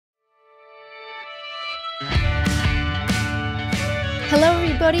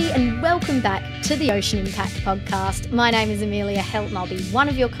everybody, and welcome back to the Ocean Impact Podcast. My name is Amelia Helt, and I'll be one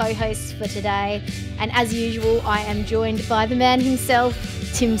of your co-hosts for today. And as usual, I am joined by the man himself,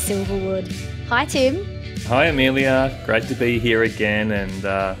 Tim Silverwood. Hi, Tim. Hi, Amelia. Great to be here again.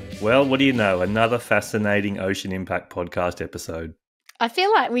 And, well, what do you know? Another fascinating Ocean Impact Podcast episode. I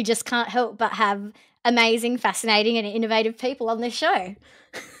feel like we just can't help but have amazing, fascinating, and innovative people on this show.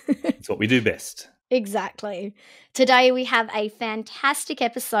 It's what we do best. Exactly. Today we have a fantastic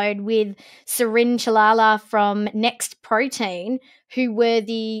episode with Syrine Chaalala from nextProtein, who were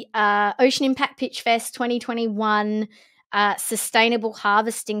the Ocean Impact Pitchfest 2021 Sustainable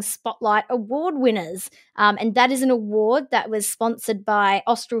Harvesting Spotlight Award winners. And that is an award that was sponsored by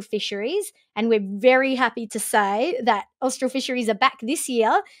Austral Fisheries. And we're very happy to say that Austral Fisheries are back this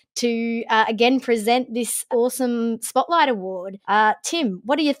year to again present this awesome Spotlight Award. Tim,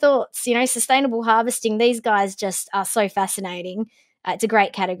 what are your thoughts? You know, sustainable harvesting, these guys just are so fascinating. It's a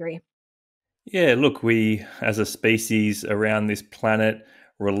great category. Yeah, look, we as a species around this planet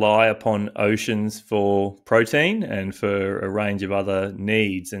rely upon oceans for protein and for a range of other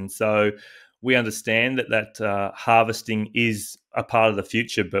needs. And so we understand that harvesting is a part of the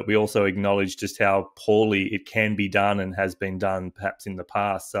future, but we also acknowledge just how poorly it can be done and has been done perhaps in the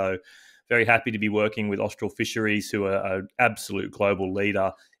past. So very happy to be working with Austral Fisheries, who are an absolute global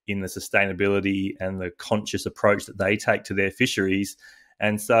leader in the sustainability and the conscious approach that they take to their fisheries.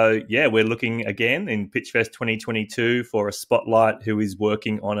 And so, yeah, we're looking again in Pitchfest 2022 for a spotlight who is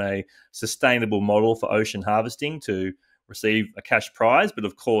working on a sustainable model for ocean harvesting to receive a cash prize, but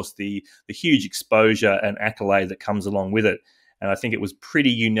of course the huge exposure and accolade that comes along with it. And I think it was pretty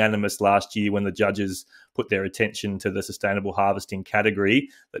unanimous last year when the judges put their attention to the sustainable harvesting category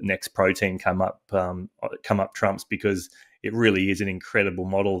that nextProtein come up trumps, because it really is an incredible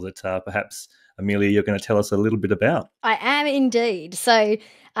model that perhaps, Amelia, you're going to tell us a little bit about. I am indeed. So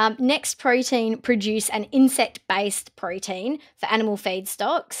nextProtein produce an insect-based protein for animal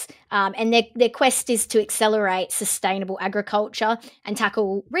feedstocks, and their quest is to accelerate sustainable agriculture and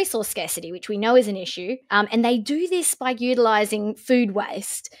tackle resource scarcity, which we know is an issue. And they do this by utilising food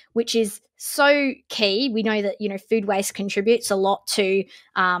waste, which is so key. We know that, you know, food waste contributes a lot to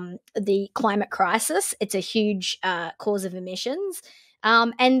the climate crisis. It's a huge cause of emissions.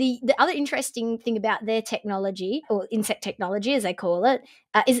 And the other interesting thing about their technology, or insect technology as they call it,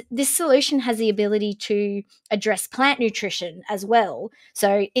 is this solution has the ability to address plant nutrition as well.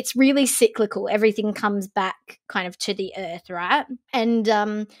 So it's really cyclical. Everything comes back kind of to the earth, right? And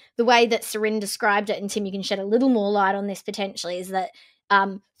the way that Syrine described it, and Tim, you can shed a little more light on this potentially, is that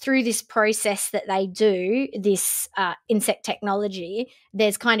through this process that they do, this insect technology,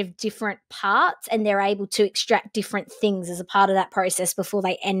 there's kind of different parts, and they're able to extract different things as a part of that process before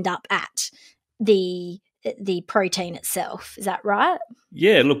they end up at the protein itself. Is that right?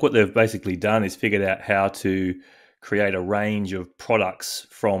 Yeah, look, what they've basically done is figured out how to create a range of products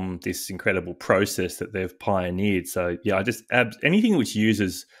from this incredible process that they've pioneered. So, yeah, anything which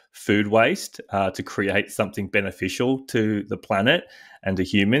uses food waste to create something beneficial to the planet and to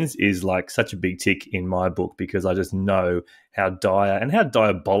humans is like such a big tick in my book, because I just know how dire and how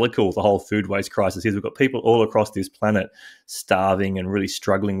diabolical the whole food waste crisis is. We've got people all across this planet starving and really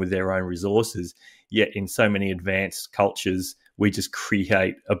struggling with their own resources, yet in so many advanced cultures, we just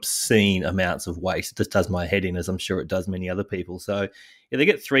create obscene amounts of waste. It just does my head in, as I'm sure it does many other people. So yeah, they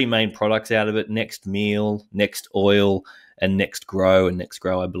get three main products out of it: Next Meal, Next Oil, and Next Grow. And Next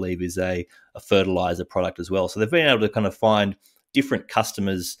Grow, I believe, is a fertilizer product as well. So they've been able to kind of find different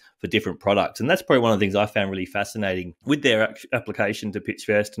customers for different products. And that's probably one of the things I found really fascinating with their application to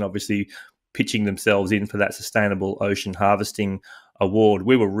Pitchfest, and obviously pitching themselves in for that Sustainable Ocean Harvesting Award.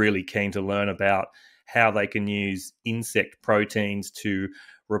 We were really keen to learn about how they can use insect proteins to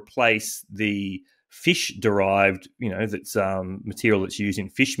replace the fish-derived, that's material that's used in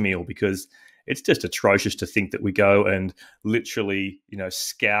fish meal, because it's just atrocious to think that we go and literally,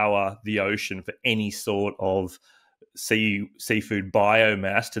 scour the ocean for any sort of seafood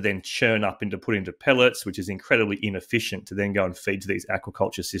biomass to then churn up into put into pellets, which is incredibly inefficient to then go and feed to these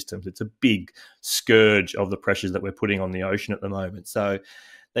aquaculture systems. It's a big scourge of the pressures that we're putting on the ocean at the moment. So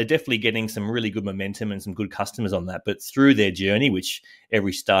they're definitely getting some really good momentum and some good customers on that. But through their journey, which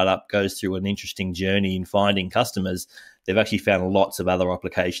every startup goes through an interesting journey in finding customers, they've actually found lots of other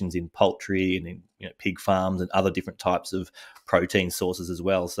applications in poultry and in pig farms and other different types of protein sources as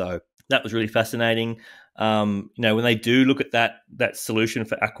well. So that was really fascinating. When they do look at that solution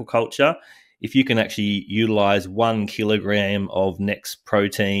for aquaculture, if you can actually utilize 1 kilogram of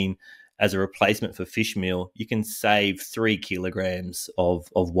nextProtein as a replacement for fish meal, you can save 3 kilograms of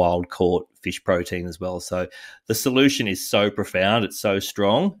wild caught fish protein as well. So the solution is so profound, it's so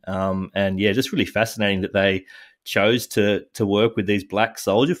strong, and yeah, just really fascinating that they chose to work with these black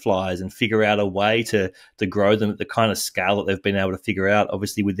soldier flies and figure out a way to grow them at the kind of scale that they've been able to figure out,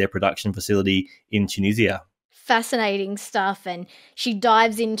 obviously with their production facility in Tunisia. Fascinating stuff, and she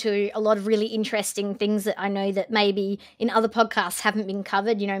dives into a lot of really interesting things that I know that maybe in other podcasts haven't been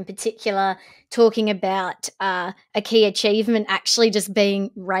covered, you know, in particular talking about a key achievement actually just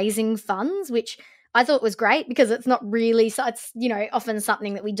being raising funds, which I thought was great because it's not really, so it's, you know, often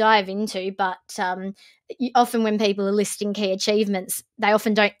something that we dive into, but often when people are listing key achievements, they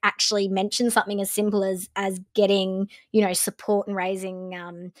often don't actually mention something as simple as getting, you know, support and raising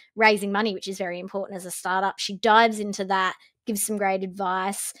money, which is very important as a startup. She dives into that, gives some great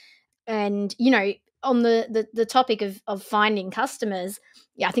advice, and, you know, on the topic of finding customers,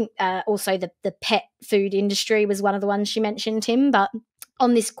 yeah, I think also the pet food industry was one of the ones she mentioned, Tim, but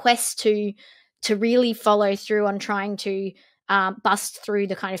on this quest to really follow through on trying to bust through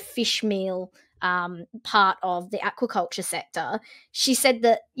the kind of fish meal part of the aquaculture sector, she said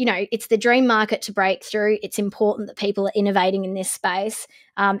that, you know, it's the dream market to break through. It's important that people are innovating in this space.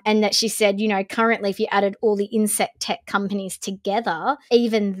 And that she said, you know, currently if you added all the insect tech companies together,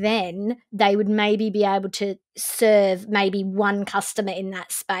 even then they would maybe be able to serve maybe one customer in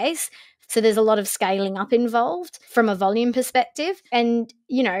that space. So there's a lot of scaling up involved from a volume perspective. And,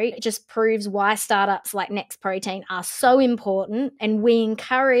 you know, it just proves why startups like nextProtein are so important. And we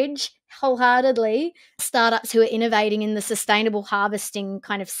encourage wholeheartedly startups who are innovating in the sustainable harvesting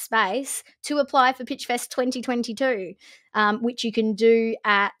kind of space to apply for Pitchfest 2022, which you can do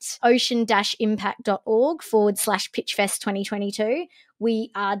at ocean-impact.org/Pitchfest 2022.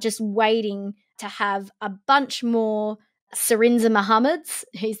 We are just waiting to have a bunch more Syrine Mohammeds,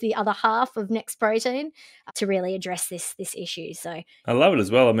 who's the other half of nextProtein, to really address this issue. So I love it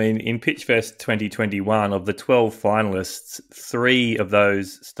as well. I mean, in Pitchfest 2021, of the 12 finalists, 3 of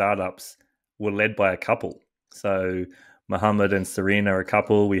those startups were led by a couple. So Mohamed and Syrine are a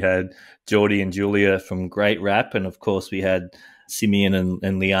couple. We had Geordie and Julia from Great Wrap, and of course we had Simeon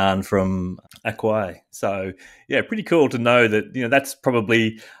and Leanne from Aquai. So yeah, pretty cool to know that, you know, that's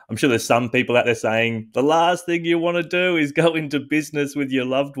probably, I'm sure there's some people out there saying the last thing you want to do is go into business with your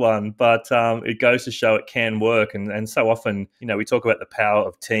loved one, but it goes to show it can work. And so often, you know, we talk about the power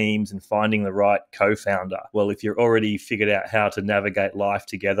of teams and finding the right co-founder. Well, if you're already figured out how to navigate life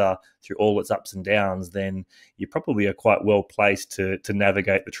together through all its ups and downs, then you probably are quite well placed to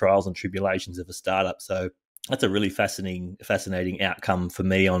navigate the trials and tribulations of a startup. So that's a really fascinating outcome for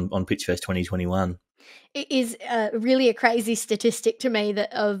me on Pitchfest 2021. It is really a crazy statistic to me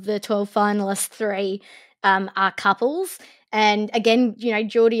that of the 12 finalists, 3 are couples. And again, you know,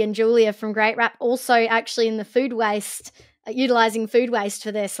 Geordie and Julia from Great Wrap also actually in the food waste, utilising food waste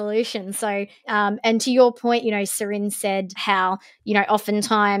for their solution. So, and to your point, you know, Syrine said how, you know,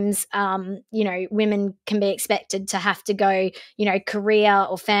 oftentimes, you know, women can be expected to have to go, you know, career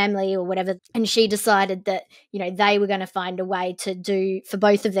or family or whatever. And she decided that, you know, they were going to find a way to do for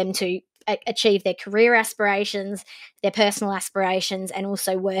both of them to achieve their career aspirations, their personal aspirations, and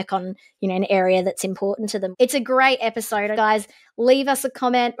also work on, you know, an area that's important to them. It's a great episode, guys. Leave us a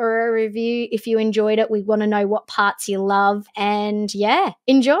comment or a review if you enjoyed it. We want to know what parts you love, and yeah,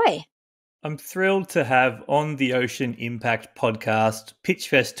 enjoy. I'm thrilled to have on the Ocean Impact podcast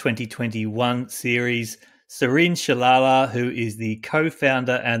Pitchfest 2021 series Syrine Chaalala, who is the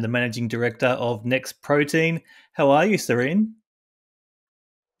co-founder and the managing director of nextProtein. How are you, Syrine?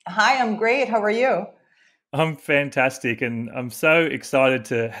 Hi, I'm great. How are you? I'm fantastic, and I'm so excited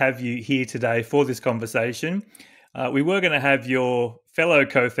to have you here today for this conversation. We were going to have your fellow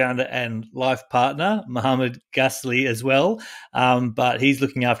co-founder and life partner, Mohamed Gastli, as well, but he's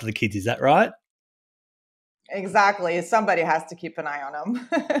looking after the kids. Is that right? Exactly. Somebody has to keep an eye on him.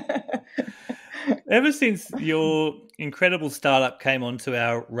 Ever since your incredible startup came onto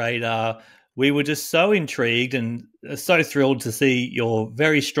our radar, we were just so intrigued and so thrilled to see your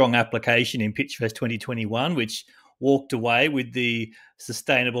very strong application in Pitchfest 2021, which walked away with the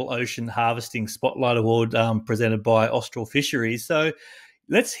Sustainable Ocean Harvesting Spotlight Award presented by Austral Fisheries. So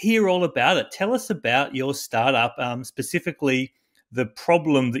let's hear all about it. Tell us about your startup, specifically the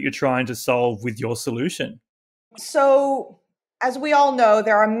problem that you're trying to solve with your solution. So, as we all know,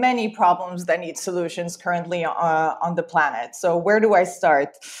 there are many problems that need solutions currently on the planet. So where do I start?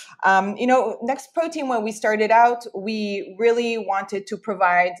 You know, nextProtein, when we started out, we really wanted to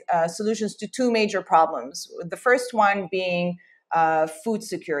provide solutions to 2 major problems. The first one being food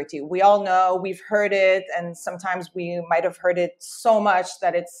security. We all know, we've heard it, and sometimes we might have heard it so much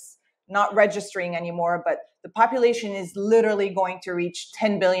that it's not registering anymore, but the population is literally going to reach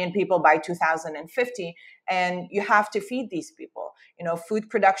 10 billion people by 2050. And you have to feed these people. Food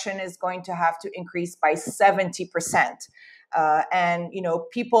production is going to have to increase by 70%. And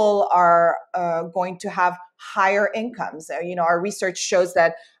people are going to have higher incomes. Our research shows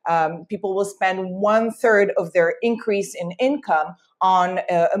that people will spend 1/3 of their increase in income on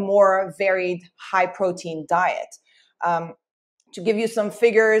a more varied, high protein diet. To give you some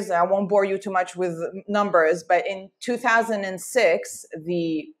figures, I won't bore you too much with numbers, but in 2006,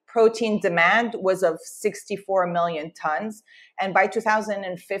 the protein demand was of 64 million tons. And by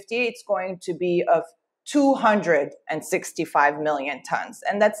 2050, it's going to be of 265 million tons.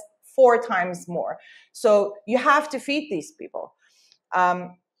 And that's 4 times more. So you have to feed these people.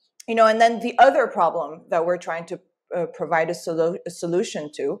 And then the other problem that we're trying to provide a solution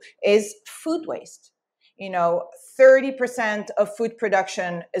to is food waste. 30% of food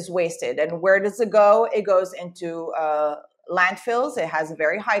production is wasted. And where does it go? It goes into landfills. It has a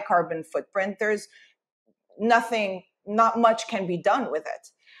very high carbon footprint. There's not much can be done with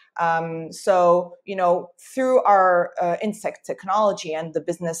it. So, through our insect technology and the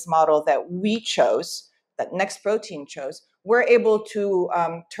business model that we chose, that nextProtein chose, we're able to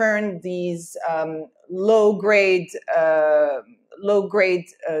turn these low-grade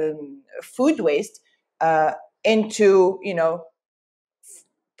food waste into,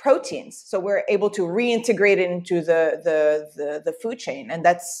 proteins. So we're able to reintegrate it into the food chain. And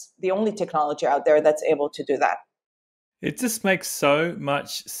that's the only technology out there that's able to do that. It just makes so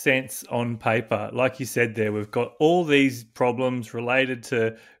much sense on paper. Like you said there, we've got all these problems related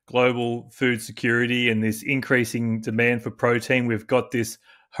to global food security and this increasing demand for protein. We've got this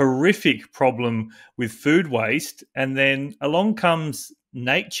horrific problem with food waste. And then along comes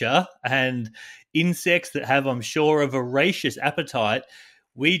nature and insects that have, I'm sure, a voracious appetite.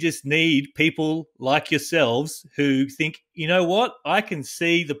 We just need people like yourselves who think, you know what, I can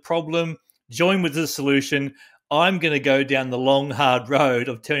see the problem, join with the solution. I'm going to go down the long, hard road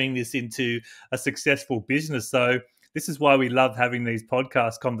of turning this into a successful business. So this is why we love having these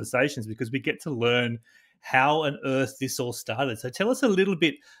podcast conversations, because we get to learn how on earth this all started. So tell us a little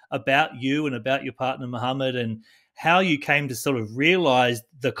bit about you and about your partner, Mohamed, and how you came to sort of realize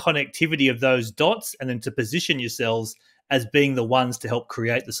the connectivity of those dots and then to position yourselves as being the ones to help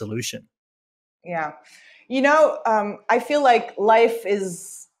create the solution. Yeah. I feel like life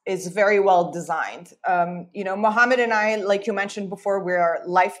is very well designed. Mohamed and I, like you mentioned before, we are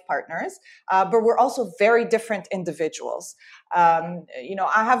life partners, but we're also very different individuals. I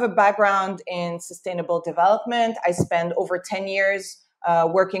have a background in sustainable development. I spent over 10 years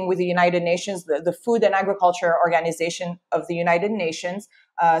working with the United Nations, the Food and Agriculture Organization of the United Nations,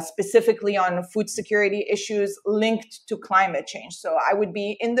 specifically on food security issues linked to climate change. So I would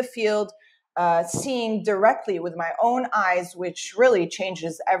be in the field seeing directly with my own eyes, which really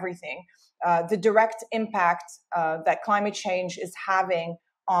changes everything, the direct impact that climate change is having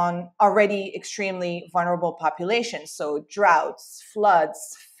on already extremely vulnerable populations. So droughts,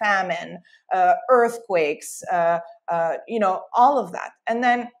 floods, famine, earthquakes, all of that. And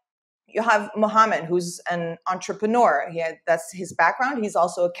then you have Mohamed, who's an entrepreneur. That's his background. He's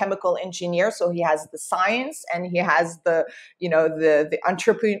also a chemical engineer, so he has the science and he has the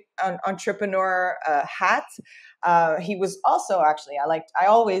entrepreneur hat. He was also actually, I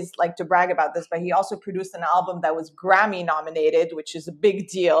always like to brag about this, but he also produced an album that was Grammy nominated, which is a big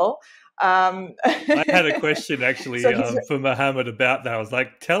deal. I had a question actually for Mohamed about that. I was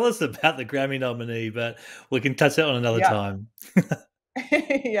like, tell us about the Grammy nominee, but we can touch that on another time.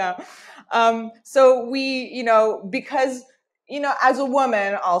 Yeah. So we, because, as a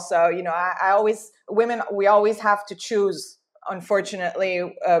woman also, we always have to choose,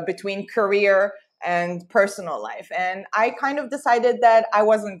 unfortunately, between career and personal life. And I kind of decided that I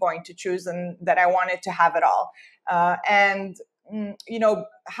wasn't going to choose and that I wanted to have it all.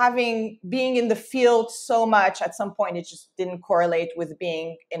 Being in the field so much, at some point, it just didn't correlate with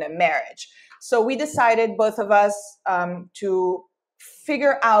being in a marriage. So we decided, both of us, to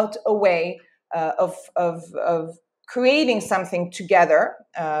figure out a way of creating something together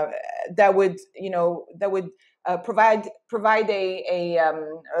that would provide a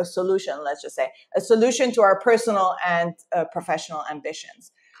solution. Let's just say a solution to our personal and professional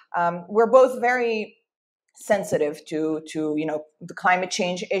ambitions. We're both very sensitive to the climate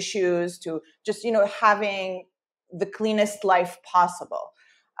change issues, to just having the cleanest life possible.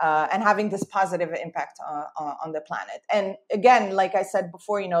 And having this positive impact on the planet. And again, like I said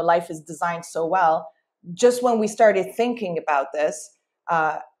before, life is designed so well. Just when we started thinking about this,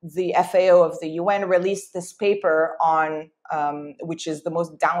 the FAO of the UN released this paper on, which is the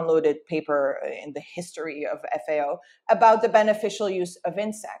most downloaded paper in the history of FAO, about the beneficial use of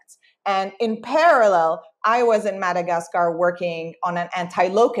insects. And in parallel, I was in Madagascar working on an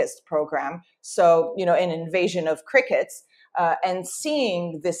anti-locust program, so, you know, an invasion of crickets, and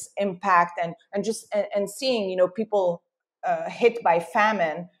seeing this impact and seeing, you know, people hit by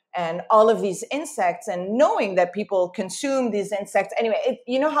famine and all of these insects, and knowing that people consume these insects anyway.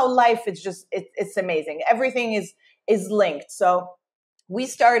 You know how life is just, it's amazing. Everything is linked. So we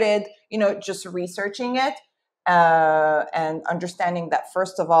started, you know, just researching it, and understanding that,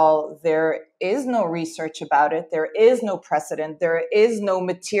 first of all, there is no research about it. There is no precedent. There is no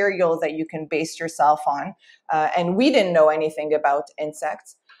material that you can base yourself on. And we didn't know anything about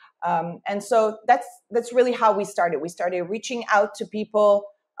insects. And so that's really how we started. We started reaching out to people,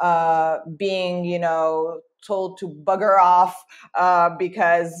 being, you know, told to bugger off,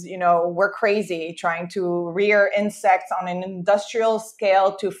 because, you know, we're crazy trying to rear insects on an industrial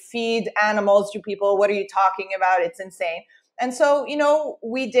scale to feed animals to people. What are you talking about? It's insane. And so, you know,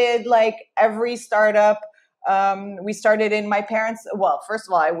 we did like every startup. We started in my parents', well, first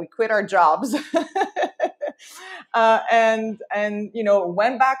of all, we quit our jobs and, you know,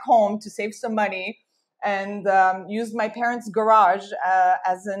 went back home to save some money, and used my parents' garage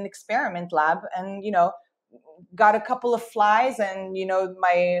as an experiment lab, and, you know, got a couple of flies and, you know,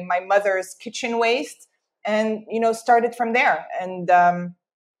 my mother's kitchen waste, and, you know, started from there. And,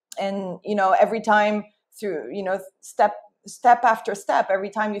 you know, every time through, you know, step after step,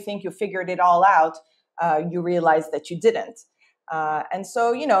 every time you think you figured it all out, you realize that you didn't. And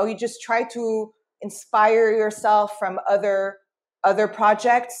so, you know, you just try to inspire yourself from other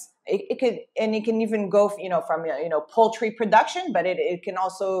projects. It can even go, you know, from, you know, poultry production, but it can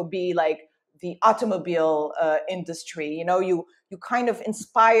also be like the automobile industry. You know, you kind of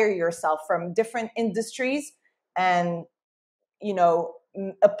inspire yourself from different industries, and, you know,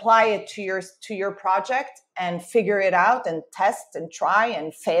 apply it to your project, and figure it out, and test and try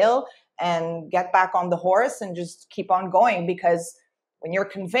and fail, and get back on the horse and just keep on going. Because when you're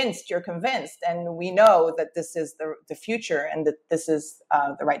convinced, you're convinced. And we know that this is the future, and that this is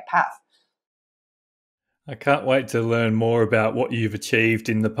the right path. I can't wait to learn more about what you've achieved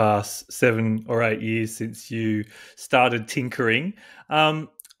in the past 7 or 8 years since you started tinkering. I'd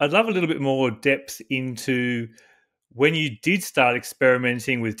love a little bit more depth into when you did start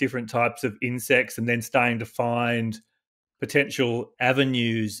experimenting with different types of insects, and then starting to find potential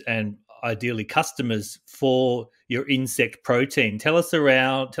avenues and ideally customers for your insect protein. Tell us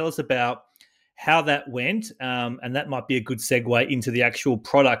about how that went, and that might be a good segue into the actual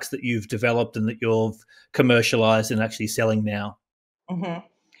products that you've developed and that you've commercialized and actually selling now.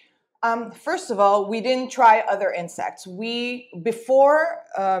 Mm-hmm. First of all, we didn't try other insects. Before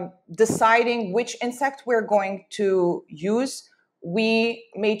deciding which insect we're going to use, we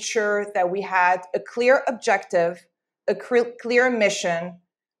made sure that we had a clear objective, a clear mission,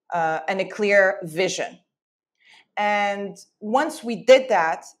 and a clear vision. And once we did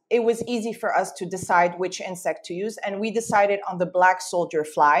that, it was easy for us to decide which insect to use. And we decided on the black soldier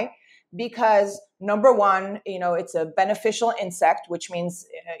fly because, number one, you know, it's a beneficial insect, which means,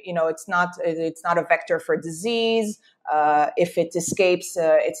 you know, it's not a vector for disease. If it escapes,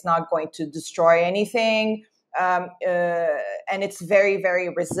 it's not going to destroy anything. And it's very, very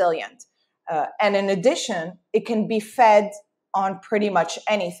resilient. And in addition, it can be fed on pretty much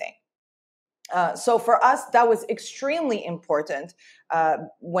anything. So for us, that was extremely important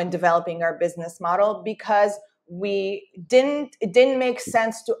when developing our business model, because it didn't make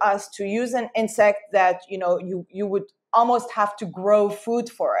sense to us to use an insect that, you know, you would almost have to grow food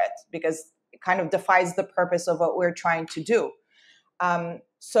for it, because it kind of defies the purpose of what we're trying to do.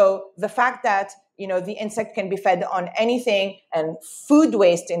 So the fact that, you know, the insect can be fed on anything, and food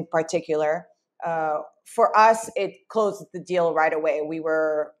waste in particular, for us, it closed the deal right away. We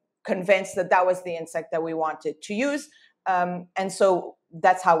were convinced that was the insect that we wanted to use. And so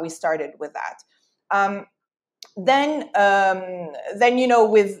that's how we started with that. Then, you know,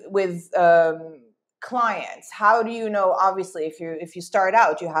 with clients, how do you know? Obviously, if you start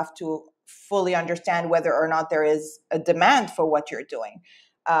out, you have to fully understand whether or not there is a demand for what you're doing.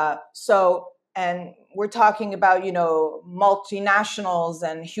 And we're talking about, you know, multinationals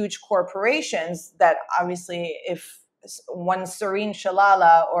and huge corporations that obviously, if when Syrine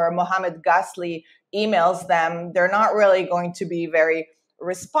Chaalala or Mohamed Gastli emails them, they're not really going to be very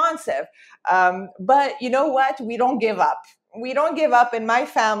responsive. But you know what? We don't give up. We don't give up in my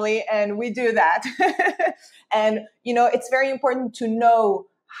family, and we do that. And, you know, it's very important to know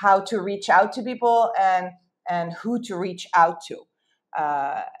how to reach out to people and who to reach out to.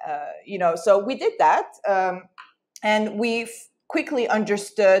 So we did that, and we quickly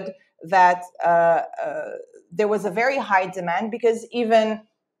understood that there was a very high demand, because even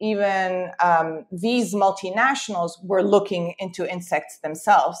these multinationals were looking into insects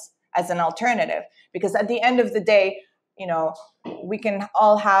themselves as an alternative. Because at the end of the day, we can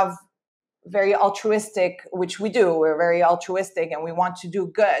all have very altruistic, which we do. We're very altruistic and we want to do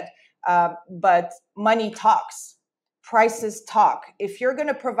good. But money talks, prices talk. If you're going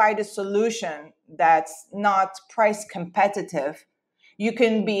to provide a solution that's not price competitive, you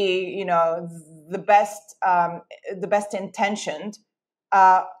can be, the best intentioned.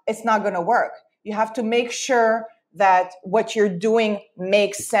 It's not going to work. You have to make sure that what you're doing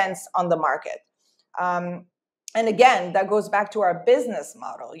makes sense on the market. And again, that goes back to our business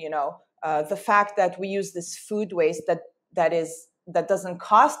model. The fact that we use this food waste that doesn't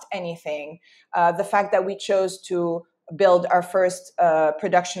cost anything, the fact that we chose to build our first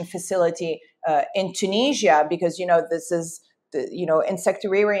production facility in Tunisia, because this is insect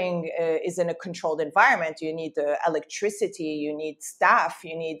rearing is in a controlled environment. You need electricity, you need staff,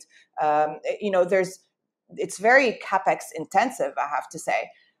 you need it's very capex intensive, I have to say.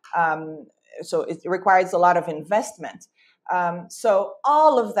 So it requires a lot of investment. So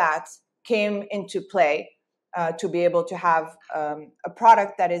all of that came into play to be able to have a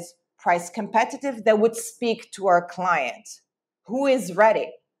product that is price competitive, that would speak to our client who is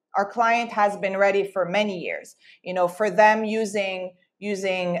ready. Our client has been ready for many years. For them, using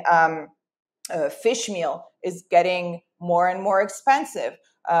fish meal is getting more and more expensive.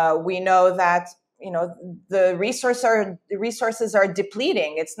 We know that the resources are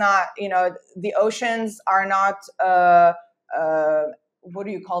depleting. It's not, the oceans are not what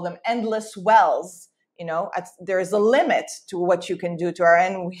do you call them, endless wells. There's a limit to what you can do to our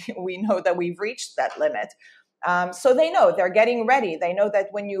end. We know that we've reached that limit. So they know, they're getting ready. They know that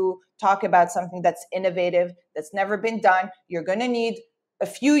when you talk about something that's innovative, that's never been done, you're going to need a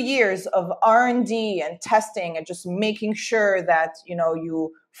few years of R&D and testing, and just making sure that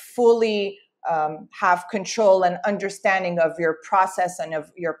you fully have control and understanding of your process and of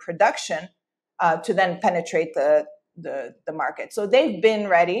your production to then penetrate the market. So they've been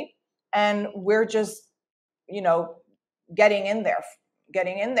ready, and we're just getting in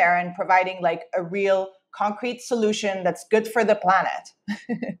there and providing like a real concrete solution that's good for the planet.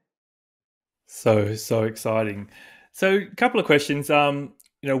 So exciting. So a couple of questions.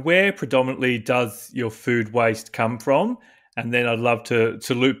 Where predominantly does your food waste come from? And then I'd love to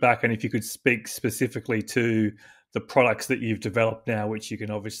loop back, and if you could speak specifically to the products that you've developed now, which you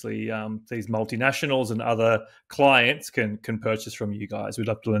can obviously, these multinationals and other clients can purchase from you guys. We'd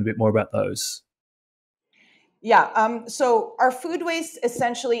love to learn a bit more about those. Yeah. So our food waste,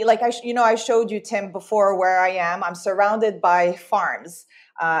 essentially, like I showed you, Tim, before where I am. I'm surrounded by farms,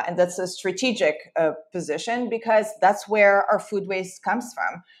 and that's a strategic position, because that's where our food waste comes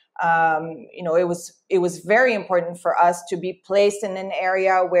from. It was very important for us to be placed in an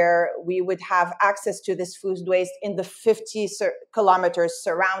area where we would have access to this food waste in the 50 kilometers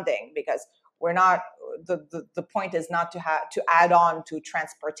surrounding, because we're not, the point is not to add on to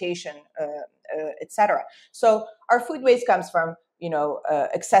transportation, etc. So our food waste comes from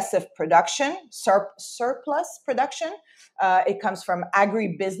excessive production, surplus production. It comes from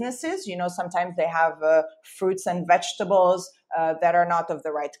agribusinesses. Sometimes they have fruits and vegetables that are not of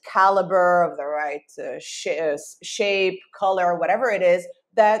the right caliber, of the right shape, color, whatever it is,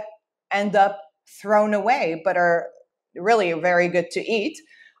 that end up thrown away, but are really very good to eat.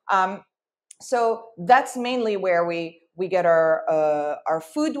 So that's mainly where we get our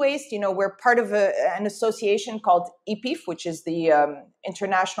food waste. We're part of an association called EP10, which is the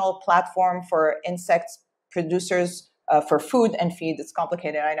international platform for insects producers for food and feed. It's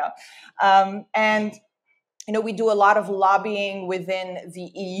complicated, I know. And we do a lot of lobbying within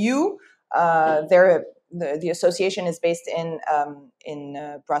the EU. The association is based in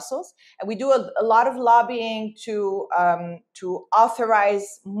Brussels, and we do a lot of lobbying to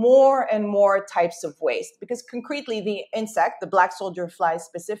authorize more and more types of waste, because concretely the insect, the black soldier fly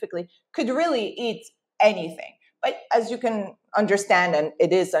specifically, could really eat anything. But as you can understand, and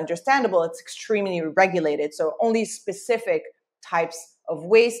it is understandable, it's extremely regulated. So only specific types of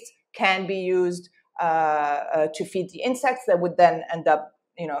waste can be used to feed the insects that would then end up,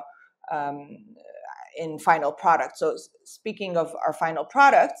 in final product. So speaking of our final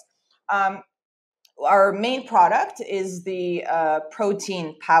product, our main product is the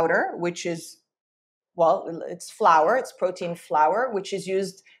protein powder, which is, it's flour. It's protein flour, which is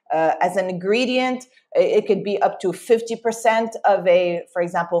used as an ingredient. It could be up to 50% of for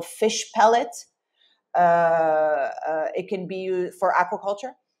example, fish pellet. It can be used for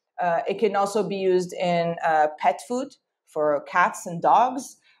aquaculture. It can also be used in pet food for cats and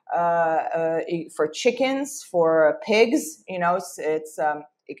dogs, for chickens, for pigs.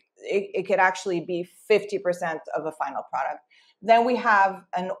 It could actually be 50% of a final product. Then we have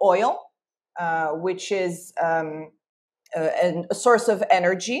an oil, which is a source of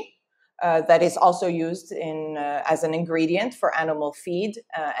energy that is also used as an ingredient for animal feed.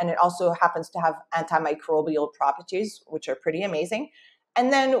 And it also happens to have antimicrobial properties, which are pretty amazing.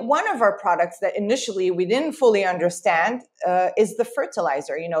 And then one of our products that initially we didn't fully understand is the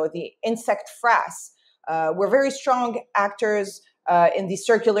fertilizer, the insect frass. We're very strong actors in the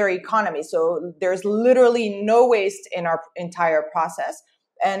circular economy. So there's literally no waste in our entire process.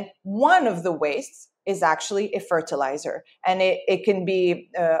 And one of the wastes is actually a fertilizer. And it can be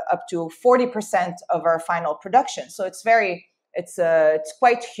up to 40% of our final production. So it's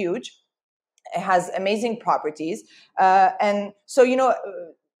quite huge. It has amazing properties. And so,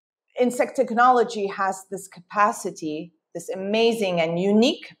 insect technology has this capacity, this amazing and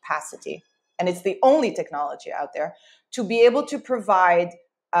unique capacity, and it's the only technology out there to be able to provide,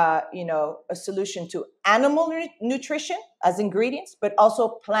 a solution to animal nutrition as ingredients, but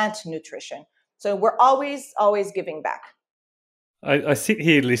also plant nutrition. So we're always giving back. I sit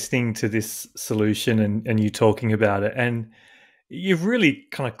here listening to this solution and you talking about it, and you've really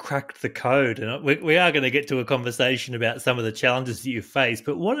kind of cracked the code. And we are going to get to a conversation about some of the challenges that you face,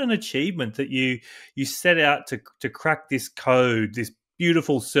 but what an achievement that you set out to crack this code, this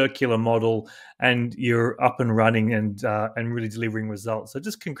beautiful circular model, and you're up and running and really delivering results. So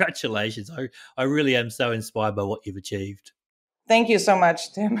just congratulations. I really am so inspired by what you've achieved. Thank you so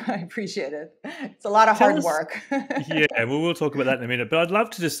much, Tim. I appreciate it. It's a lot of hard work. Yeah, we'll talk about that in a minute. But I'd love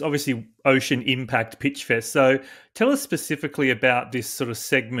to just, obviously, Ocean Impact Pitchfest. So tell us specifically about this sort of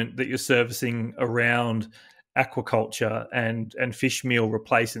segment that you're servicing around aquaculture and fish meal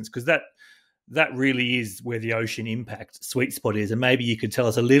replacements, because that really is where the Ocean Impact sweet spot is. And maybe you could tell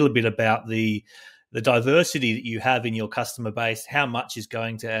us a little bit about the diversity that you have in your customer base, how much is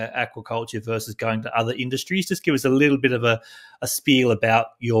going to aquaculture versus going to other industries. Just give us a little bit of a spiel about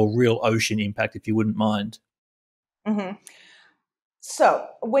your real ocean impact, if you wouldn't mind. Mm-hmm. So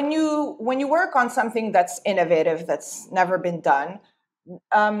when you work on something that's innovative, that's never been done,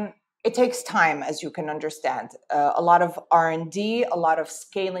 it takes time, as you can understand. A lot of R&D, a lot of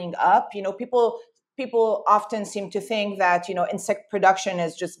scaling up. People often seem to think that, insect production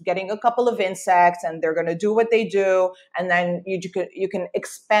is just getting a couple of insects and they're going to do what they do, and then you can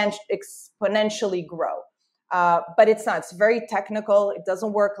exponentially grow. But it's not. It's very technical. It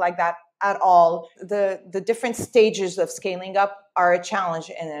doesn't work like that at all. The different stages of scaling up are a challenge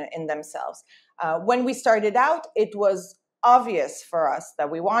in themselves. When we started out, it was obvious for us that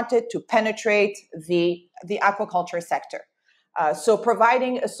we wanted to penetrate the aquaculture sector. So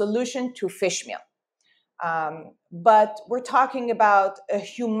providing a solution to fish meal. But we're talking about a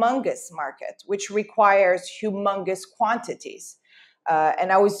humongous market, which requires humongous quantities.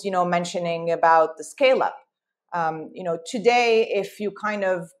 And I was, mentioning about the scale up. Today, if you kind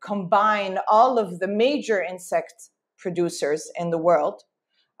of combine all of the major insect producers in the world,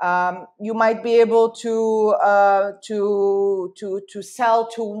 you might be able to sell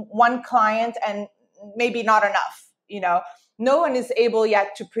to one client, and maybe not enough. No one is able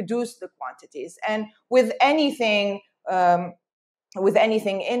yet to produce the quantities. And with anything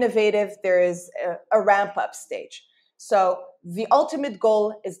innovative, there is a ramp up stage. So the ultimate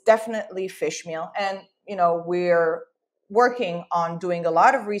goal is definitely fish meal. And, we're working on doing a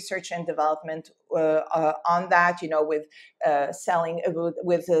lot of research and development on that, with selling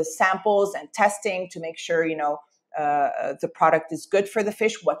with samples and testing to make sure, the product is good for the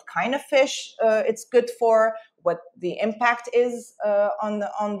fish, what kind of fish it's good for, what the impact is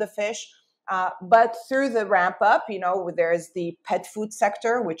on the fish. But through the ramp up, there's the pet food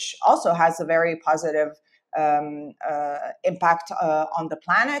sector, which also has a very positive impact on the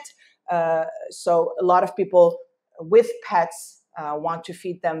planet. So a lot of people with pets want to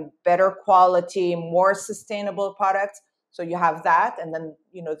feed them better quality, more sustainable products. So you have that. And then,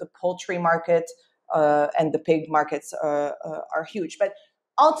 the poultry market and the pig markets are huge. But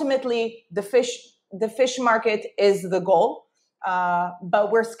ultimately, the fish market is the goal,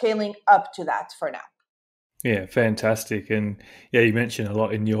 but we're scaling up to that for now. Yeah, fantastic. And yeah, you mentioned a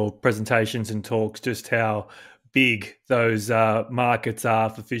lot in your presentations and talks just how big those markets are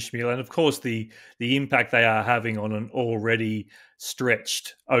for fish meal, and of course the impact they are having on an already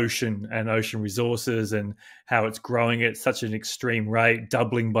stretched ocean and ocean resources, and how it's growing at such an extreme rate,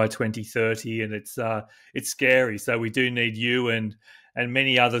 doubling by 2030, and it's scary. So we do need you and and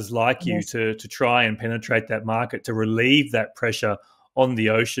many others like you Yes. to try and penetrate that market to relieve that pressure on the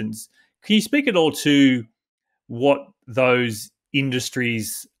oceans. Can you speak at all to what those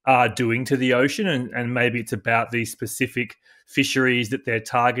industries are doing to the ocean, and maybe it's about these specific fisheries that they're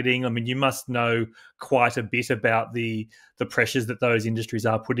targeting? I mean, you must know quite a bit about the pressures that those industries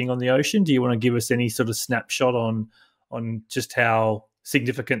are putting on the ocean. Do you want to give us any sort of snapshot on just how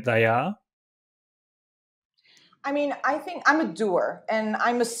significant they are? I mean, I think I'm a doer and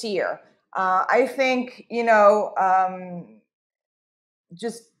I'm a seer. I think,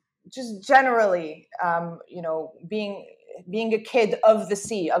 just generally, being a kid of the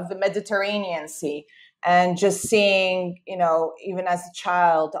sea, of the Mediterranean Sea, and just seeing, even as a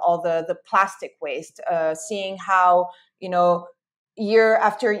child, all the plastic waste, seeing how, year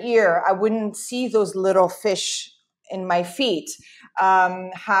after year, I wouldn't see those little fish in my feet,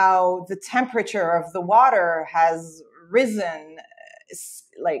 how the temperature of the water has risen.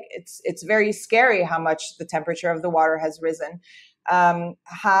 Like it's very scary how much the temperature of the water has risen.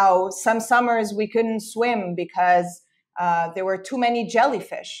 How some summers we couldn't swim because there were too many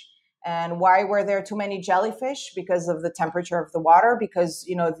jellyfish. And why were there too many jellyfish? Because of the temperature of the water, because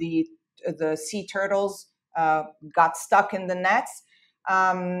the sea turtles got stuck in the nets.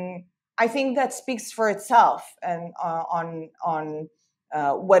 I think that speaks for itself, and on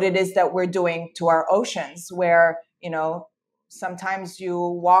what it is that we're doing to our oceans, where sometimes you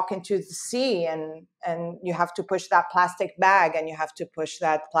walk into the sea and you have to push that plastic bag and you have to push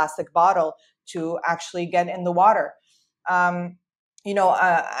that plastic bottle to actually get in the water. I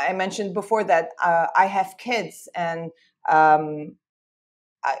mentioned before that I have kids, and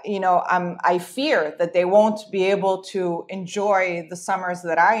I fear that they won't be able to enjoy the summers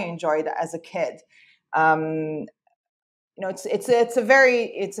that I enjoyed as a kid. It's a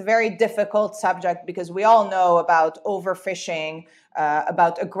very difficult subject, because we all know about overfishing,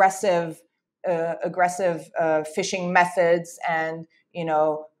 about aggressive fishing methods, and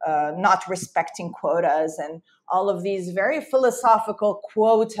not respecting quotas, and all of these very philosophical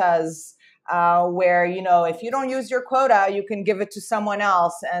quotas, where if you don't use your quota, you can give it to someone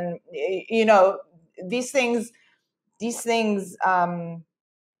else, and these things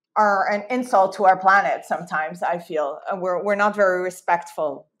are an insult to our planet. Sometimes I feel we're not very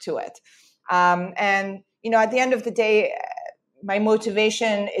respectful to it, and at the end of the day, my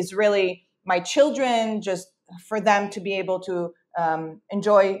motivation is really my children, just for them to be able to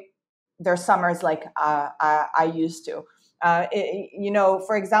enjoy their summers like I used to.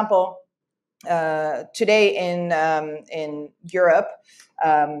 For example, today in Europe,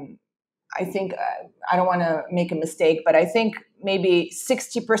 I think I don't want to make a mistake, but I think maybe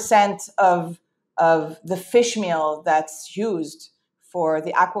 60% of the fish meal that's used for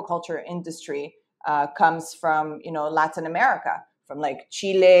the aquaculture industry comes from Latin America, from like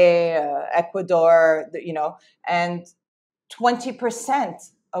Chile, Ecuador, and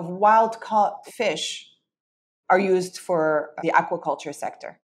 20% of wild caught fish are used for the aquaculture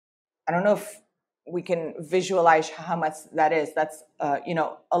sector. I don't know if we can visualize how much that is. That's a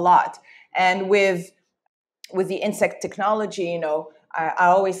lot. And with the insect technology, I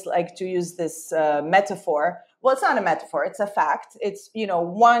always like to use this metaphor. Well, it's not a metaphor; it's a fact. It's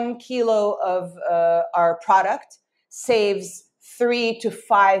 1 kilo of our product saves 3 to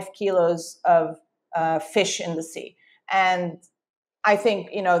 5 kilos of fish in the sea, and I think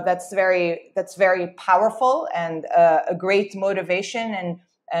that's very powerful, and a great motivation,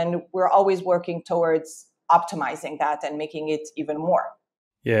 and we're always working towards optimizing that and making it even more.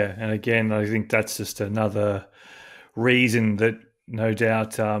 Yeah, and again, I think that's just another reason that no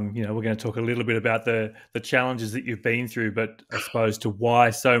doubt, we're going to talk a little bit about the challenges that you've been through, but I suppose to why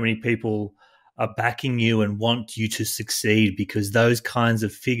so many people are backing you and want you to succeed, because those kinds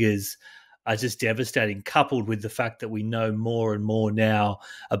of figures are just devastating, coupled with the fact that we know more and more now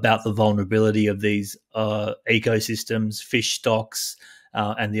about the vulnerability of these ecosystems, fish stocks,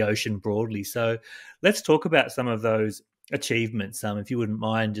 and the ocean broadly. So let's talk about some of those achievements. If you wouldn't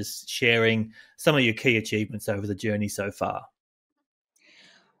mind just sharing some of your key achievements over the journey so far.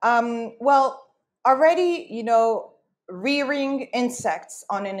 Well, already, rearing insects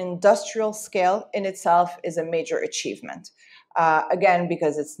on an industrial scale in itself is a major achievement. Again,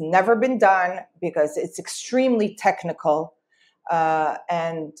 because it's never been done, because it's extremely technical,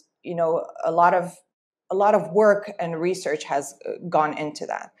 and a lot of work and research has gone into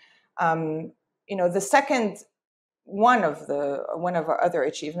that. The second one of our other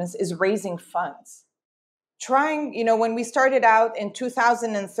achievements is raising funds. Trying, when we started out in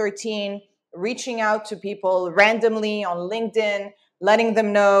 2013, reaching out to people randomly on LinkedIn, letting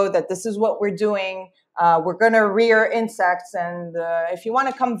them know that this is what we're doing. we're going to rear insects. And if you want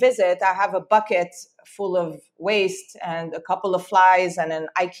to come visit, I have a bucket full of waste and a couple of flies and an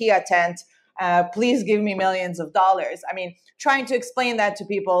IKEA tent. Please give me millions of dollars. I mean, trying to explain that to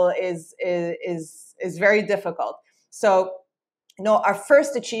people is very difficult. So, our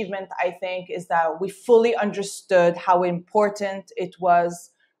first achievement, I think, is that we fully understood how important it was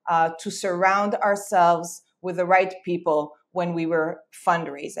to surround ourselves with the right people when we were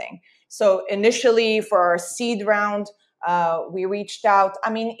fundraising. So initially for our seed round, we reached out,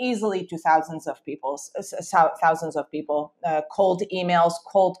 easily to thousands of people, cold emails,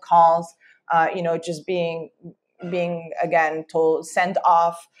 cold calls, just being again told, send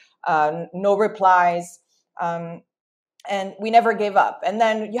off, no replies. And we never gave up. And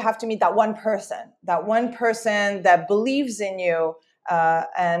then you have to meet that one person that believes in you,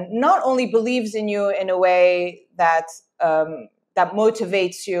 and not only believes in you in a way that that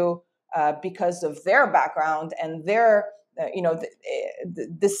motivates you because of their background and their,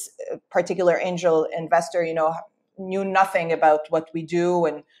 this particular angel investor, knew nothing about what we do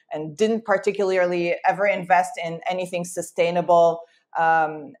and didn't particularly ever invest in anything sustainable,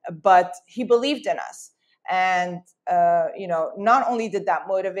 but he believed in us. And, not only did that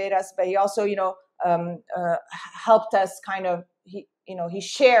motivate us, but he also, helped us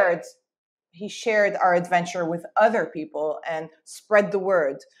he shared our adventure with other people and spread the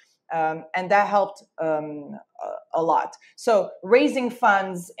word. And that helped a lot. So raising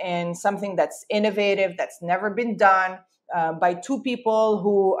funds in something that's innovative, that's never been done by two people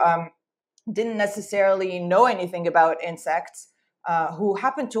who didn't necessarily know anything about insects, who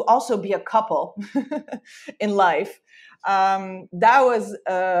happened to also be a couple in life. That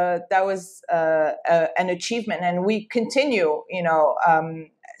was an achievement, and we continue.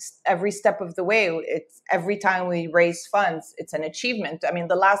 Every step of the way. It's every time we raise funds, it's an achievement. I mean,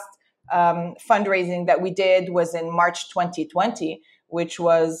 the last fundraising that we did was in March 2020, which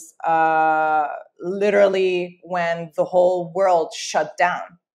was literally when the whole world shut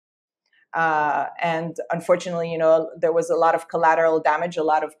down. And unfortunately, there was a lot of collateral damage. A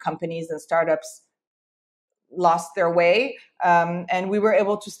lot of companies and startups lost their way. And we were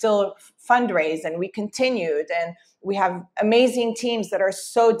able to still fundraise, and we continued. And we have amazing teams that are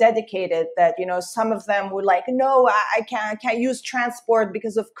so dedicated that, some of them were like, no, I can't use transport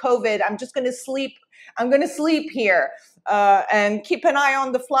because of COVID. I'm just going to sleep. I'm going to sleep here and keep an eye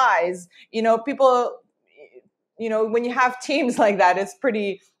on the flies. People, when you have teams like that, it's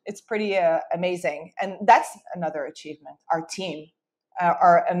pretty amazing. And that's another achievement. Our team,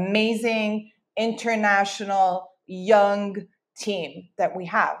 our amazing international young team that we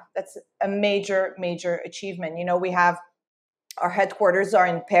have. That's a major achievement. We have, our headquarters are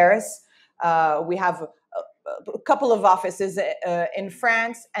in Paris. We have a couple of offices in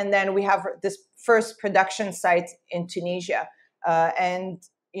France, and then we have this first production site in Tunisia. And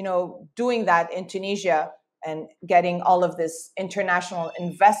doing that in Tunisia and getting all of this international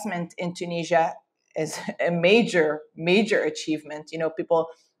investment in Tunisia is a major achievement. People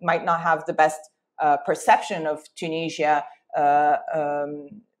might not have the best perception of Tunisia,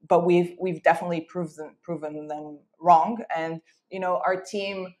 but we've definitely proven them wrong. And our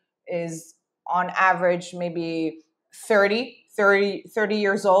team is on average maybe 30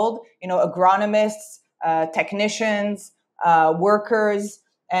 years old. Agronomists, technicians, workers,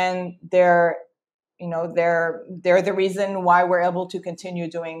 and they're the reason why we're able to continue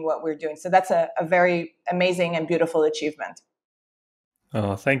doing what we're doing. So that's a very amazing and beautiful achievement.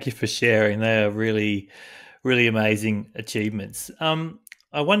 Oh, thank you for sharing. They are really, really amazing achievements.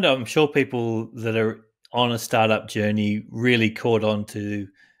 I wonder, I'm sure people that are on a startup journey really caught on to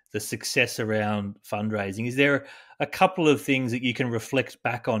the success around fundraising. Is there a couple of things that you can reflect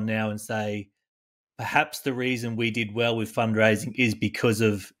back on now and say, perhaps the reason we did well with fundraising is because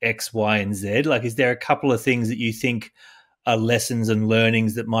of X, Y, and Z? Like, is there a couple of things that you think are lessons and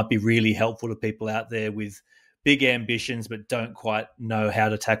learnings that might be really helpful to people out there with big ambitions but don't quite know how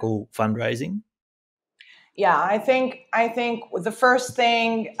to tackle fundraising? Yeah, I think the first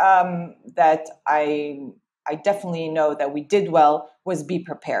thing that I definitely know that we did well was be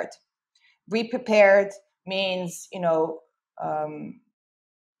prepared. Be prepared means,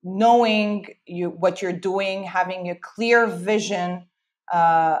 knowing what you're doing, having a clear vision,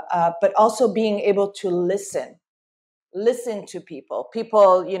 but also being able to listen to people.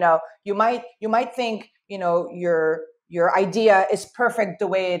 People, you might think, your idea is perfect the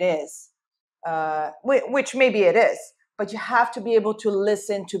way it is, which maybe it is, but you have to be able to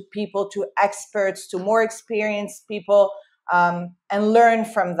listen to people, to experts, to more experienced people, and learn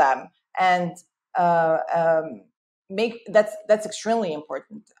from them. And that's extremely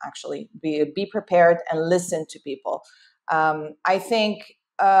important. Actually, be prepared and listen to people. I think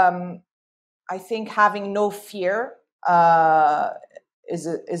having no fear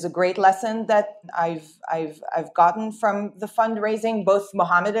is a great lesson that I've gotten from the fundraising. Both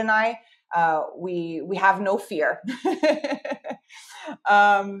Mohamed and I, we have no fear.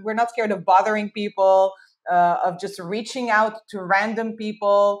 We're not scared of bothering people, of just reaching out to random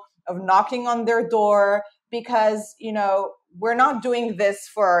people, of knocking on their door, because we're not doing this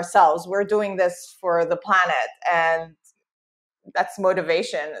for ourselves. We're doing this for the planet, and that's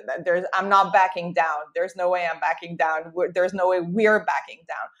motivation. I'm not backing down. There's no way I'm backing down. There's no way we're backing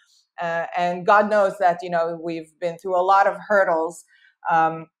down. And God knows that, we've been through a lot of hurdles.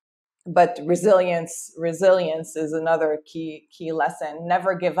 But resilience is another key lesson.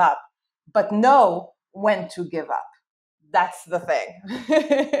 Never give up, but know when to give up. That's the thing.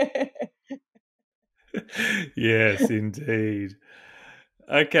 Yes, indeed.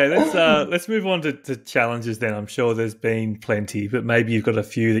 Okay, let's move on to challenges then. I'm sure there's been plenty, but maybe you've got a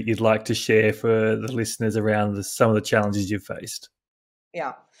few that you'd like to share for the listeners around some of the challenges you've faced.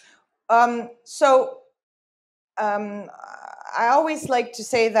 Yeah. I always like to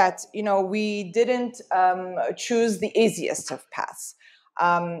say that, we didn't choose the easiest of paths.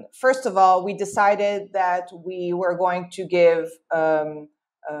 First of all, we decided that we were going to give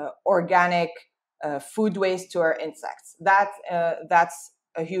organic food waste to our insects. That's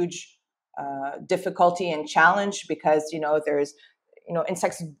a huge difficulty and challenge, because there's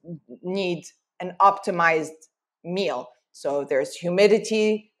insects need an optimized meal. So there's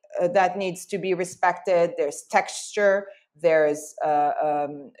humidity that needs to be respected. There's texture. There's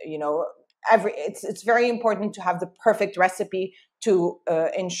it's very important to have the perfect recipe to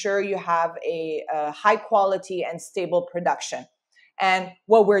ensure you have a high quality and stable production. And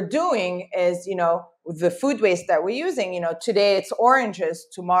what we're doing is, the food waste that we're using, today it's oranges,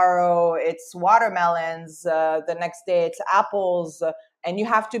 tomorrow it's watermelons, the next day it's apples, and you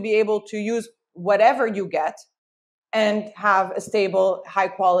have to be able to use whatever you get and have a stable, high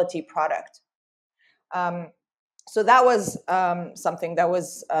quality product. So that was something that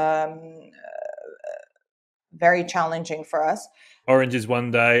was very challenging for us. Oranges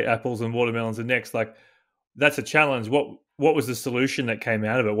one day, apples and watermelons the next. Like, that's a challenge. What was the solution that came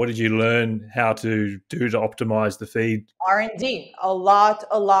out of it? What did you learn how to do to optimize the feed? R&D, a lot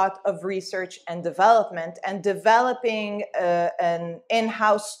of research and development, and developing an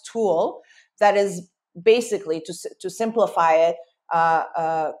in-house tool that is basically, to simplify it,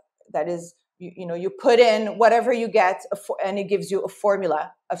 that is, you put in whatever you get, and it gives you a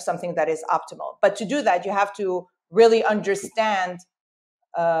formula of something that is optimal. But to do that, you have to really understand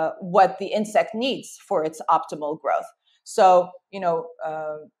what the insect needs for its optimal growth. So,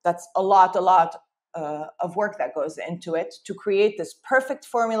 that's a lot of work that goes into it to create this perfect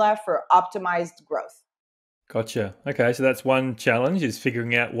formula for optimized growth. Gotcha. Okay, so that's one challenge, is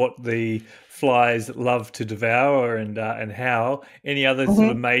figuring out what the flies love to devour and how. Any other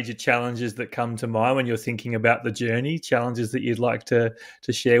sort of major challenges that come to mind when you're thinking about the journey, challenges that you'd like to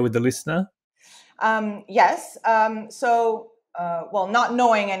share with the listener? Yes. Well, not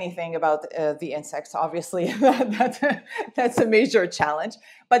knowing anything about the insects, obviously, that's a major challenge.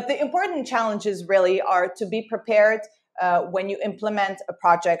 But the important challenges really are to be prepared when you implement a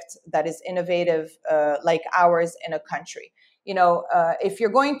project that is innovative, like ours in a country. If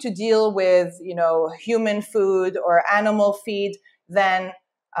you're going to deal with, human food or animal feed, then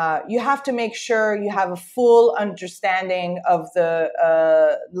you have to make sure you have a full understanding of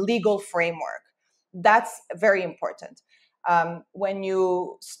the legal framework. That's very important. When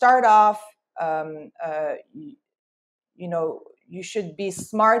you start off, you should be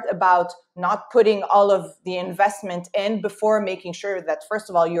smart about not putting all of the investment in before making sure that, first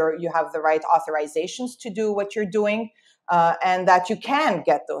of all, you have the right authorizations to do what you're doing, and that you can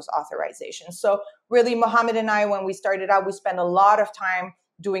get those authorizations. So really, Mohamed and I, when we started out, we spent a lot of time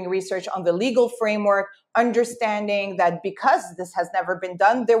doing research on the legal framework, understanding that because this has never been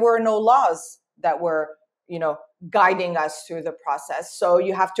done, there were no laws that were, guiding us through the process. So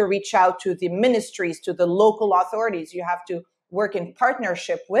you have to reach out to the ministries, to the local authorities. You have to work in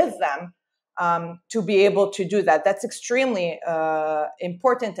partnership with them to be able to do that. That's extremely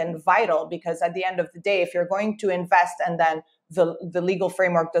important and vital, because at the end of the day, if you're going to invest and then the legal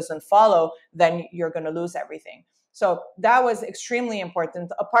framework doesn't follow, then you're going to lose everything. So that was extremely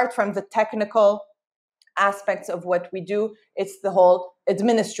important. Apart from the technical aspects of what we do, it's the whole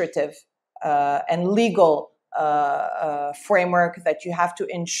administrative and legal framework that you have to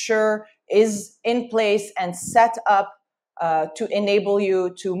ensure is in place and set up to enable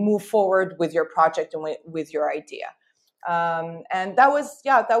you to move forward with your project and with your idea. And that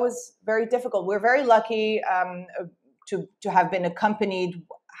was very difficult. We're very lucky to have been accompanied,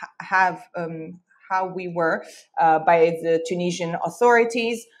 how we were by the Tunisian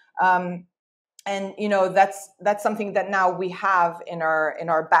authorities. And that's something that now we have in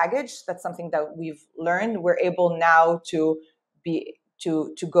our baggage. That's something that we've learned. We're able now to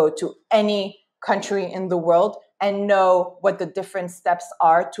go to any country in the world and know what the different steps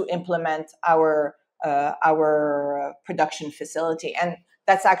are to implement our production facility. And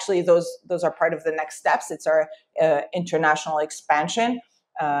that's actually those are part of the next steps. It's our international expansion,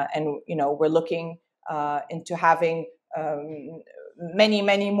 and we're looking into having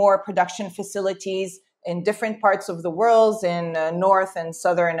many more production facilities in different parts of the world, in North and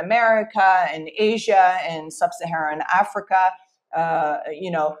Southern America, in Asia, in Sub-Saharan Africa.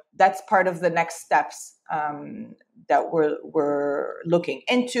 That's part of the next steps that we're looking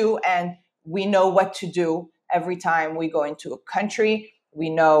into, and we know what to do every time we go into a country. We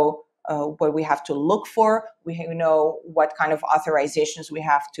know what we have to look for. We know what kind of authorizations we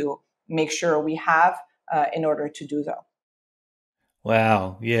have to make sure we have in order to do so.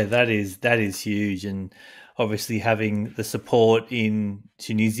 Wow, yeah, that is huge, and obviously having the support in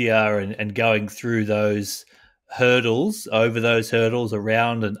Tunisia and going through those hurdles, over those hurdles,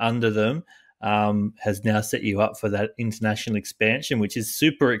 around and under them, has now set you up for that international expansion, which is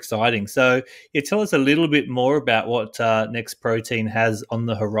super exciting. So, yeah, tell us a little bit more about what nextProtein has on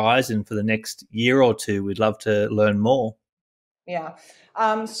the horizon for the next year or two. We'd love to learn more. Yeah.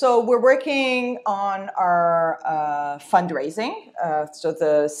 So we're working on our fundraising. So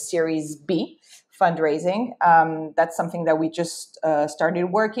the Series B fundraising. That's something that we just started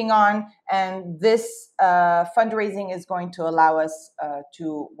working on. And this fundraising is going to allow us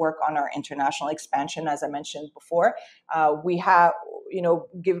to work on our international expansion, as I mentioned before. We have,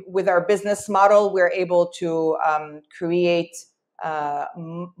 with our business model, we're able to create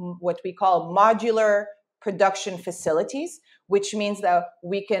what we call modular production facilities, which means that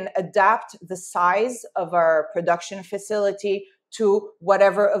we can adapt the size of our production facility to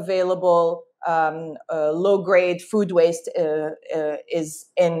whatever available low-grade food waste is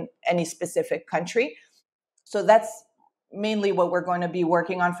in any specific country. So that's mainly what we're going to be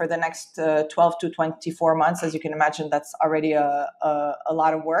working on for the next 12 to 24 months. As you can imagine, that's already a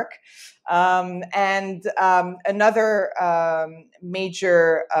lot of work. And another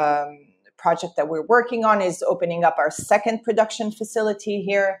major project that we're working on is opening up our second production facility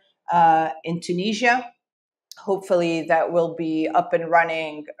here in Tunisia. Hopefully that will be up and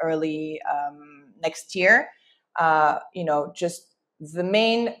running early next year. Just the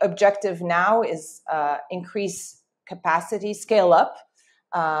main objective now is increase capacity, scale up,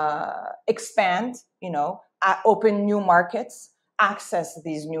 expand, open new markets, access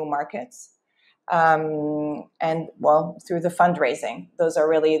these new markets. And through the fundraising, those are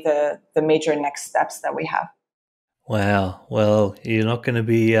really the major next steps that we have. Wow. Well, you're not going to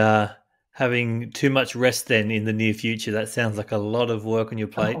be having too much rest then in the near future. That sounds like a lot of work on your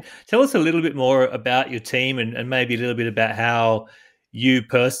plate. Oh. Tell us a little bit more about your team and maybe a little bit about how you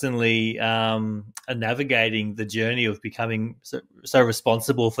personally are navigating the journey of becoming so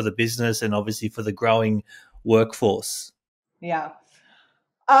responsible for the business and obviously for the growing workforce. Yeah.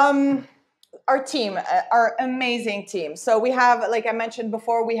 Our team, our amazing team. So we have, like I mentioned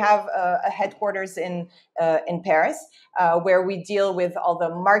before, we have a headquarters in Paris, where we deal with all the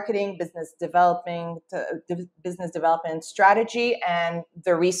marketing, business development strategy, and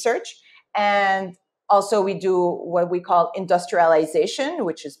the research. And also we do what we call industrialization,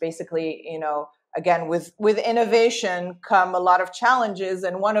 which is basically, again, with innovation come a lot of challenges.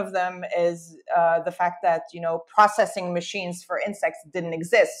 And one of them is the fact that, processing machines for insects didn't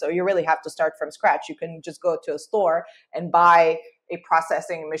exist. So you really have to start from scratch. You can just go to a store and buy a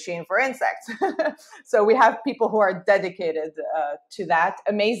processing machine for insects. So we have people who are dedicated to that,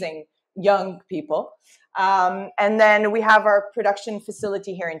 amazing young people. And then we have our production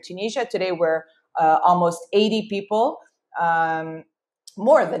facility here in Tunisia. Today we're almost 80 people.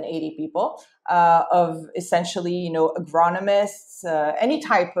 More than 80 people of essentially, agronomists, any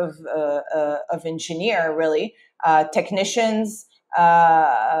type of engineer, really, technicians,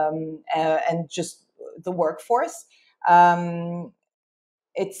 and just the workforce.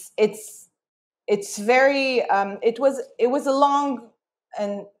 It's very. It was a long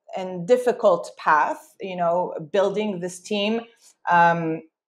and difficult path, building this team.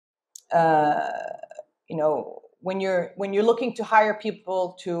 When you're looking to hire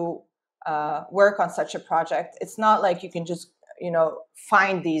people to work on such a project, it's not like you can just,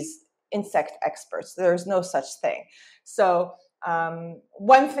 find these insect experts. There's no such thing. So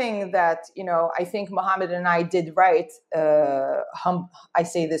One thing that, I think Mohamed and I did right, I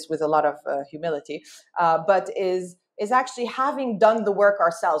say this with a lot of humility, but is actually having done the work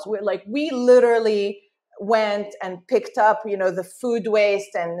ourselves. We literally went and picked up, the food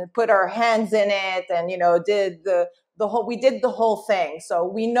waste and put our hands in it, and, did we did the whole thing. So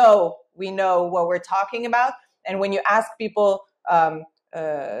we know what we're talking about. And when you ask people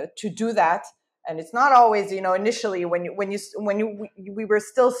to do that, and it's not always, initially when we were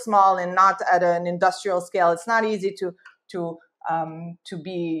still small and not at an industrial scale, it's not easy to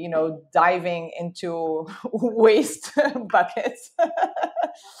be, diving into waste buckets.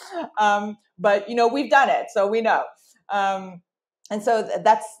 But, we've done it, so we know. And so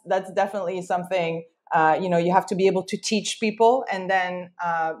that's definitely something, you have to be able to teach people, and then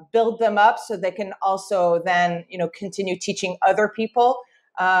build them up so they can also then, continue teaching other people.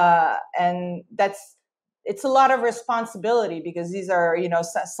 And it's a lot of responsibility, because these are,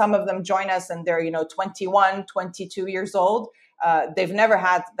 some of them join us and they're, 21, 22 years old. They've never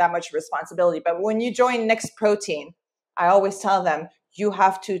had that much responsibility. But when you join nextProtein, I always tell them, you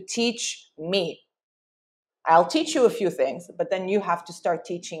have to teach me. I'll teach you a few things, but then you have to start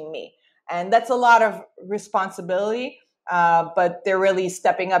teaching me. And that's a lot of responsibility, but they're really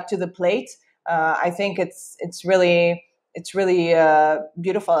stepping up to the plate. I think it's really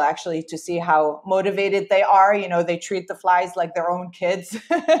beautiful, actually, to see how motivated they are. They treat the flies like their own kids.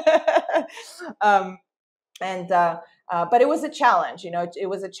 But it was a challenge. It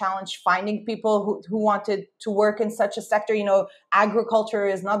was a challenge finding people who wanted to work in such a sector. Agriculture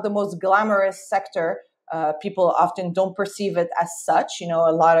is not the most glamorous sector. People often don't perceive it as such.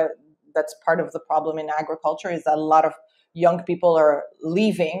 That's part of the problem in agriculture, is that a lot of young people are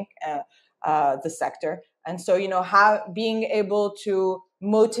leaving the sector. And so, being able to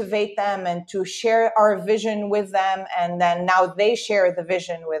motivate them and to share our vision with them, and then now they share the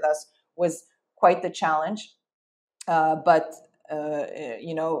vision with us, was quite the challenge. But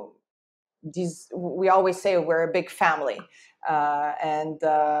we always say we're a big family,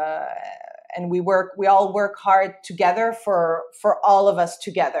 and we all work hard together for all of us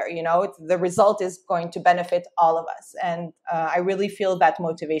together. The result is going to benefit all of us. And I really feel that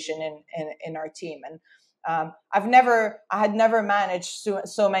motivation in our team. And I had never managed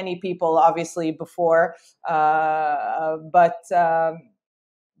so many people, obviously, before,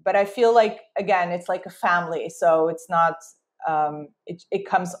 but I feel like, again, it's like a family. So it's not, it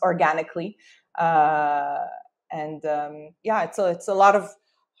comes organically. It's a lot of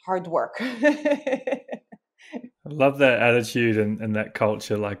hard work. I love that attitude and that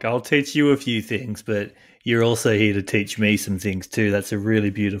culture. Like, I'll teach you a few things, but you're also here to teach me some things too. That's a really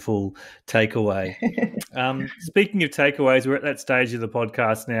beautiful takeaway. Speaking of takeaways, we're at that stage of the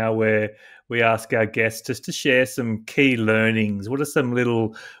podcast now where we ask our guests just to share some key learnings. What are some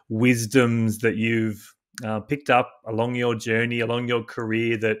little wisdoms that you've picked up along your journey, along your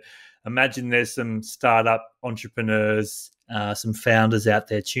career, that imagine there's some startup entrepreneurs, some founders out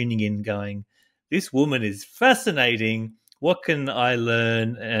there tuning in going, this woman is fascinating. What can I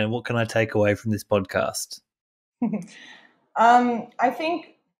learn and what can I take away from this podcast?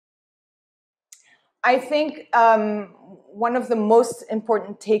 I think one of the most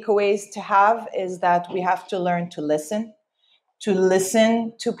important takeaways to have is that we have to learn to listen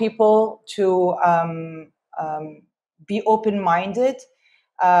to people, to be open-minded,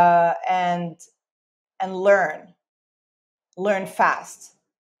 and learn fast.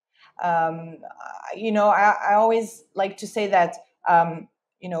 I always like to say that,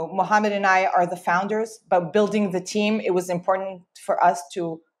 Mohamed and I are the founders, but building the team, it was important for us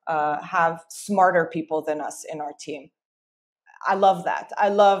to have smarter people than us in our team. I love that. I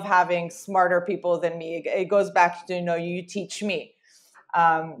love having smarter people than me. It goes back to, you teach me.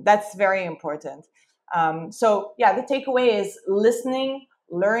 That's very important. The takeaway is listening,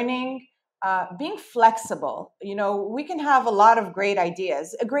 learning, being flexible. We can have a lot of great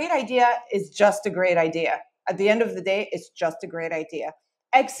ideas. A great idea is just a great idea. At the end of the day, it's just a great idea.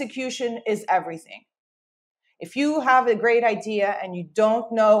 Execution is everything. If you have a great idea and you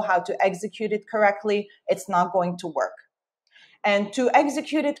don't know how to execute it correctly, it's not going to work. And to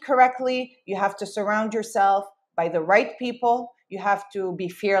execute it correctly, you have to surround yourself by the right people. You have to be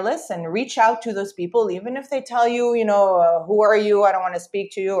fearless and reach out to those people, even if they tell you, who are you? I don't want to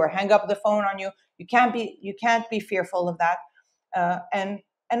speak to you, or hang up the phone on you. You can't be fearful of that. And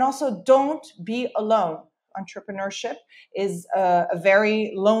also, don't be alone. Entrepreneurship is a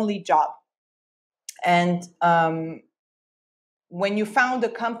very lonely job. And when you found a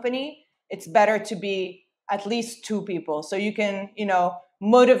company, it's better to be at least two people, so you can,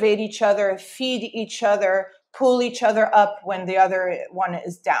 motivate each other, feed each other, pull each other up when the other one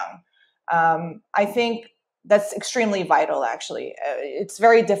is down. I think that's extremely vital, actually. It's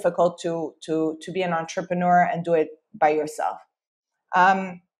very difficult to be an entrepreneur and do it by yourself.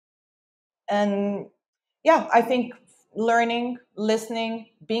 And yeah, I think learning, listening,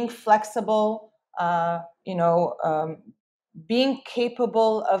 being flexible, being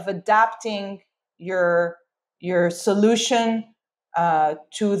capable of adapting your solution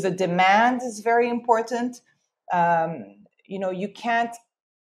to the demand is very important. You can't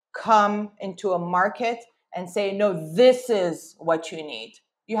come into a market and say, no, this is what you need.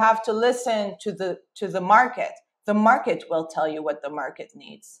 You have to listen to the market. The market will tell you what the market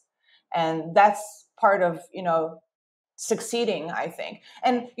needs. And that's part of, succeeding, I think.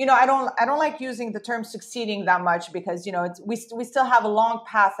 And, I don't like using the term succeeding that much because, we still have a long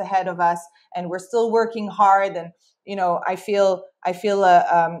path ahead of us and we're still working hard. And, I feel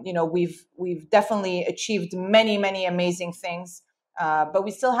we've definitely achieved many, many amazing things. But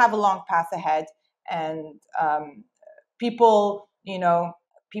we still have a long path ahead, and people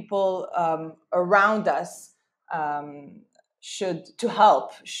around us should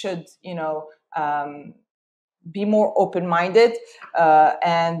be more open-minded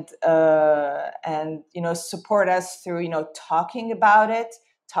and support us through talking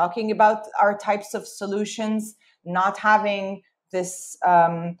about our types of solutions, not having this.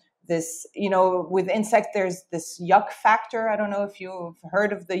 With insect, there's this yuck factor. I don't know if you've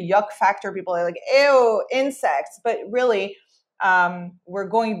heard of the yuck factor. People are like, ew, insects. But really, we're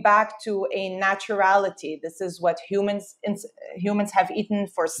going back to a naturality. This is what humans have eaten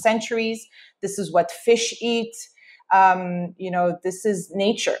for centuries. This is what fish eat. This is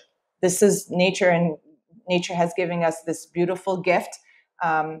nature. This is nature, and nature has given us this beautiful gift.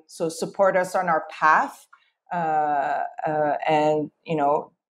 So support us on our path, and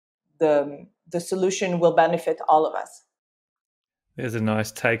the solution will benefit all of us. There's a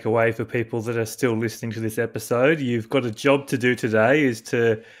nice takeaway for people that are still listening to this episode. You've got a job to do today, is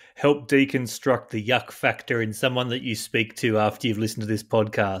to help deconstruct the yuck factor in someone that you speak to after you've listened to this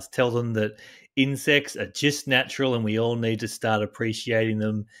podcast. Tell them that insects are just natural and we all need to start appreciating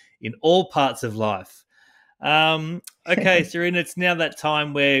them in all parts of life. Okay, Syrine, it's now that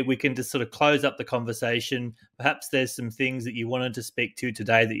time where we can just sort of close up the conversation. Perhaps there's some things that you wanted to speak to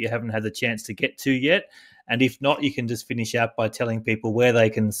today that you haven't had the chance to get to yet. And if not, you can just finish out by telling people where they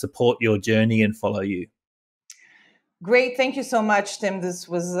can support your journey and follow you. Great. Thank you so much, Tim. This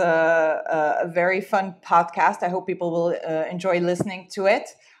was a very fun podcast. I hope people will enjoy listening to it.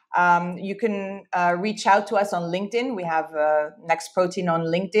 You can reach out to us on LinkedIn. We have nextProtein on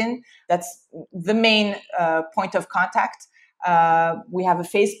LinkedIn. That's the main point of contact. We have a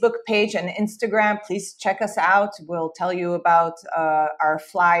Facebook page and Instagram. Please check us out. We'll tell you about our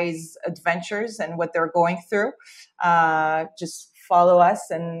flies' adventures and what they're going through. Just follow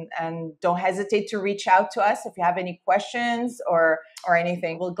us and don't hesitate to reach out to us if you have any questions or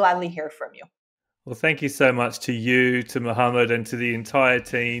anything. We'll gladly hear from you. Well, thank you so much to you, to Mohamed, and to the entire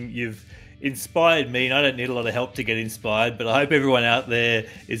team. You've inspired me, and I don't need a lot of help to get inspired, but I hope everyone out there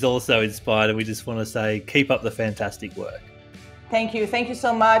is also inspired, and we just want to say keep up the fantastic work. Thank you. Thank you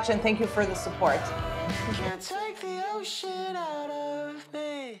so much, and thank you for the support. Can't take the ocean.